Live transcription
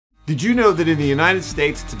Did you know that in the United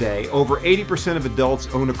States today, over 80% of adults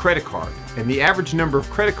own a credit card, and the average number of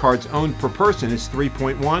credit cards owned per person is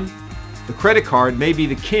 3.1? The credit card may be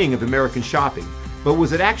the king of American shopping, but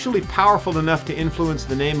was it actually powerful enough to influence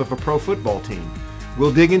the name of a pro football team?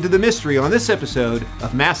 We'll dig into the mystery on this episode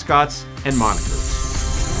of Mascots and Monikers.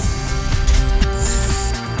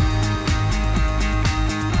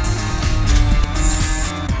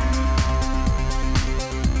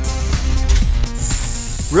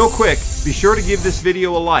 Real quick, be sure to give this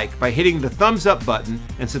video a like by hitting the thumbs up button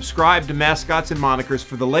and subscribe to Mascots and Monikers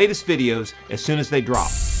for the latest videos as soon as they drop.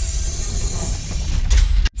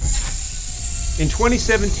 In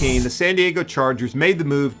 2017, the San Diego Chargers made the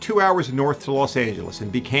move 2 hours north to Los Angeles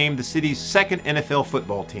and became the city's second NFL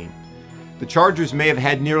football team. The Chargers may have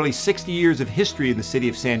had nearly 60 years of history in the city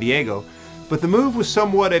of San Diego, but the move was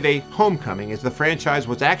somewhat of a homecoming as the franchise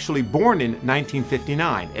was actually born in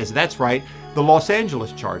 1959, as that's right, the Los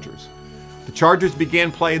Angeles Chargers. The Chargers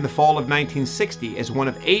began play in the fall of 1960 as one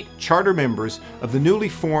of 8 charter members of the newly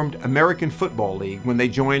formed American Football League when they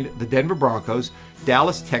joined the Denver Broncos,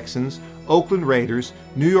 Dallas Texans, Oakland Raiders,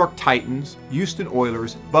 New York Titans, Houston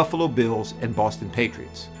Oilers, Buffalo Bills, and Boston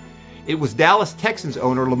Patriots. It was Dallas Texans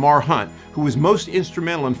owner Lamar Hunt who was most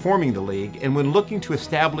instrumental in forming the league, and when looking to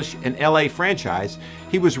establish an LA franchise,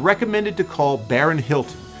 he was recommended to call Barron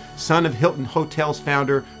Hilton, son of Hilton Hotel's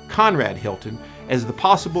founder Conrad Hilton, as the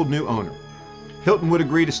possible new owner. Hilton would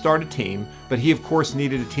agree to start a team, but he of course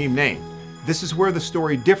needed a team name. This is where the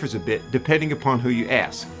story differs a bit depending upon who you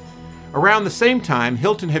ask. Around the same time,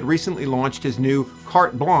 Hilton had recently launched his new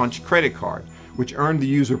Carte Blanche credit card, which earned the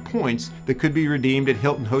user points that could be redeemed at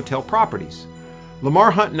Hilton Hotel properties.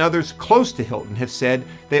 Lamar Hunt and others close to Hilton have said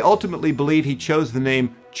they ultimately believe he chose the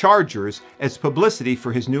name Chargers as publicity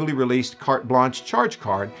for his newly released Carte Blanche charge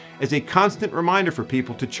card as a constant reminder for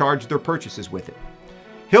people to charge their purchases with it.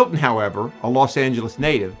 Hilton, however, a Los Angeles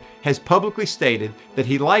native, has publicly stated that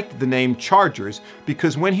he liked the name Chargers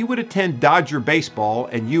because when he would attend Dodger baseball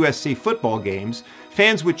and USC football games,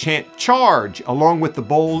 fans would chant "Charge" along with the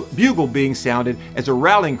bugle being sounded as a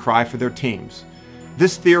rallying cry for their teams.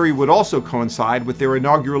 This theory would also coincide with their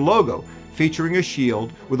inaugural logo, featuring a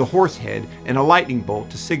shield with a horse head and a lightning bolt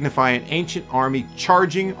to signify an ancient army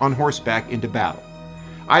charging on horseback into battle.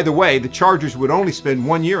 Either way, the Chargers would only spend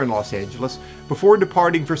 1 year in Los Angeles before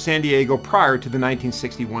departing for San Diego prior to the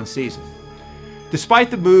 1961 season. Despite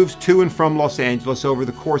the moves to and from Los Angeles over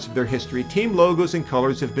the course of their history, team logos and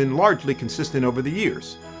colors have been largely consistent over the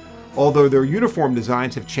years. Although their uniform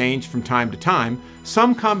designs have changed from time to time,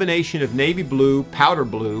 some combination of navy blue, powder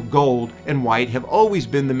blue, gold, and white have always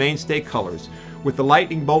been the mainstay colors, with the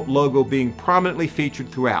lightning bolt logo being prominently featured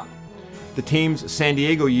throughout. The team's San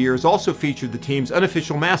Diego years also featured the team's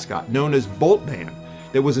unofficial mascot, known as Boltman,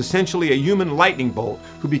 that was essentially a human lightning bolt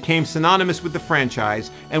who became synonymous with the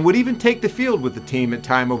franchise and would even take the field with the team at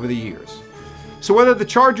times over the years. So whether the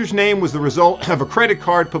Chargers' name was the result of a credit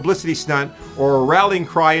card publicity stunt or a rallying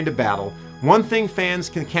cry into battle, one thing fans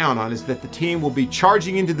can count on is that the team will be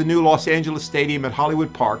charging into the new Los Angeles Stadium at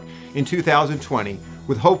Hollywood Park in 2020,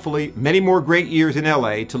 with hopefully many more great years in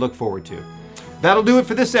LA to look forward to. That'll do it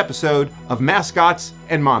for this episode of Mascots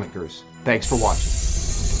and Monikers. Thanks for watching.